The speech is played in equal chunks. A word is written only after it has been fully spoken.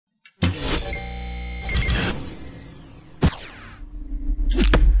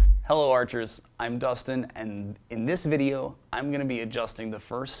Hello archers, I'm Dustin, and in this video I'm going to be adjusting the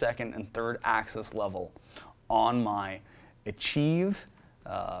first, second, and third axis level on my Achieve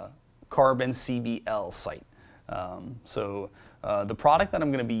Carbon CBL sight. The product that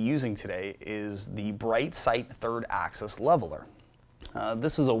I'm going to be using today is the Brite Site third axis leveler.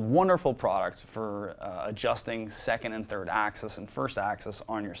 This is a wonderful product for adjusting second and third axis and first axis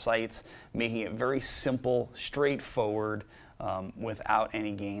on your sights, making it very simple, straightforward, without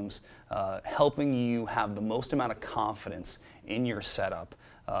any games, helping you have the most amount of confidence in your setup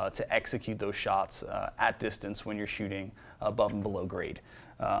to execute those shots at distance when you're shooting above and below grade.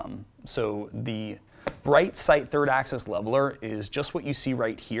 So the Brite Site third axis leveler is just what you see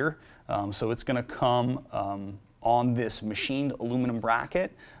right here. So it's going to come on this machined aluminum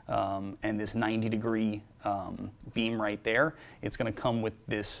bracket and this 90-degree beam right there. It's going to come with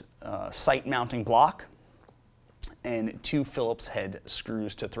this sight mounting block and 2 Phillips head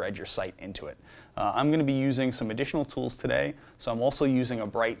screws to thread your sight into it. I'm going to be using some additional tools today, so I'm also using a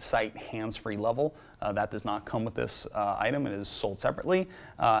Brite Site Hands-Free level. That does not come with this item, it is sold separately,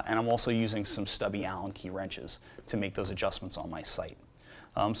 and I'm also using some stubby Allen key wrenches to make those adjustments on my sight.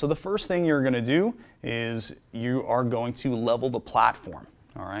 So the first thing you're going to do is you are going to level the platform,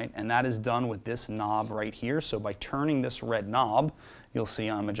 all right? And that is done with this knob right here. So by turning this red knob, you'll see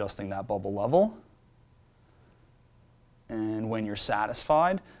I'm adjusting that bubble level. And when you're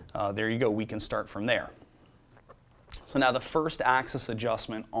satisfied, there you go, we can start from there. So now the first axis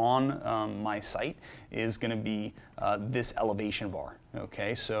adjustment on my sight is going to be this elevation bar,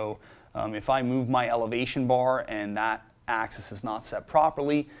 okay? So if I move my elevation bar and that axis is not set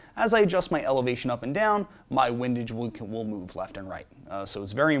properly, as I adjust my elevation up and down, my windage will move left and right. So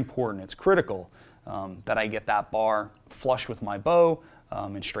it's very important, it's critical that I get that bar flush with my bow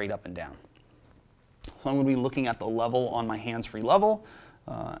and straight up and down. So I'm going to be looking at the level on my hands-free level,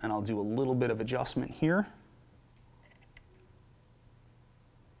 and I'll do a little bit of adjustment here.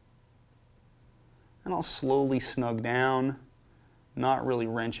 And I'll slowly snug down, not really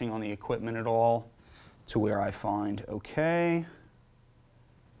wrenching on the equipment at all, to where I find, okay,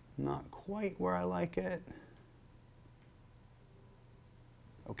 not quite where I like it.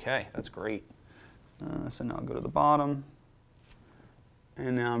 Okay, that's great. So now I'll go to the bottom.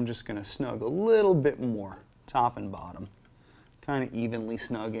 And now I'm just going to snug a little bit more, top and bottom, kind of evenly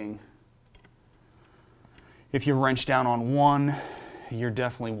snugging. If you wrench down on one, you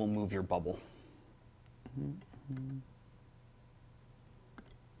definitely will move your bubble. A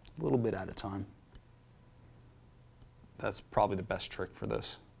little bit at a time. That's probably the best trick for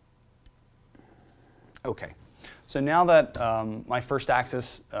this. Okay, so now that my first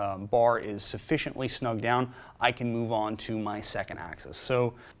axis bar is sufficiently snugged down, I can move on to my second axis.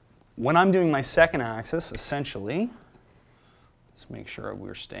 So when I'm doing my second axis, essentially, let's make sure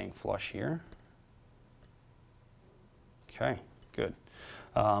we're staying flush here. Okay, good.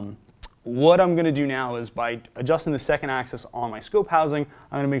 What I'm going to do now is by adjusting the second axis on my scope housing,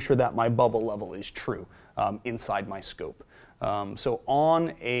 I'm going to make sure that my bubble level is true inside my scope. So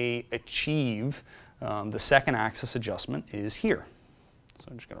on a Achieve, the second axis adjustment is here. So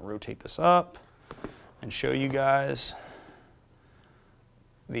I'm just going to rotate this up and show you guys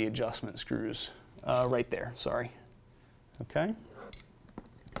the adjustment screws right there, sorry. Okay.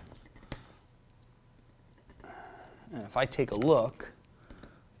 And if I take a look,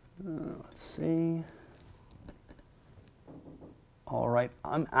 let's see. All right,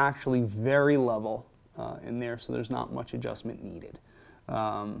 I'm actually very level in there, so there's not much adjustment needed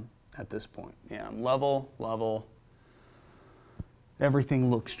at this point. Yeah, I'm level, level.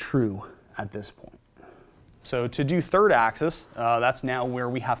 Everything looks true at this point. So to do third axis, that's now where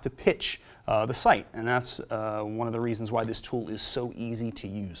we have to pitch the sight, and that's one of the reasons why this tool is so easy to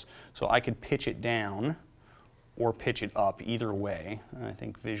use. So I could pitch it down or pitch it up, either way. I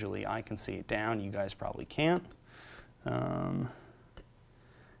think visually I can see it down, you guys probably can't. And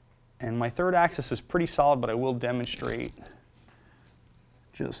my third axis is pretty solid, but I will demonstrate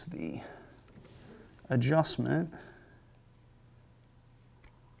just the adjustment.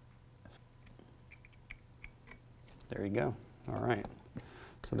 There you go. All right.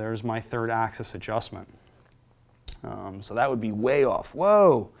 So there's my third axis adjustment. So that would be way off.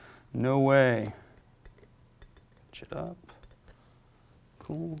 Whoa, no way. Pitch it up.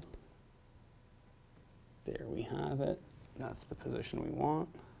 Cool. There we have it. That's the position we want.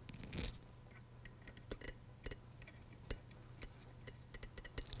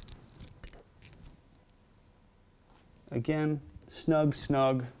 Again, snug,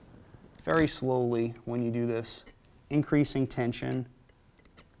 snug, very slowly when you do this, increasing tension,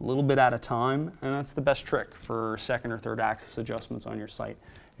 a little bit at a time, and that's the best trick for second or third axis adjustments on your sight,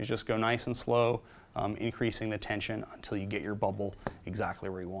 is just go nice and slow, increasing the tension until you get your bubble exactly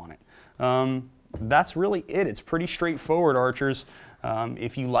where you want it. That's really it. It's pretty straightforward, archers.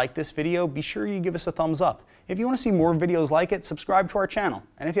 If you like this video, be sure you give us a thumbs up. If you want to see more videos like it, subscribe to our channel.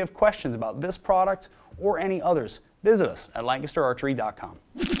 And if you have questions about this product or any others, visit us at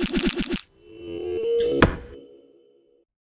LancasterArchery.com.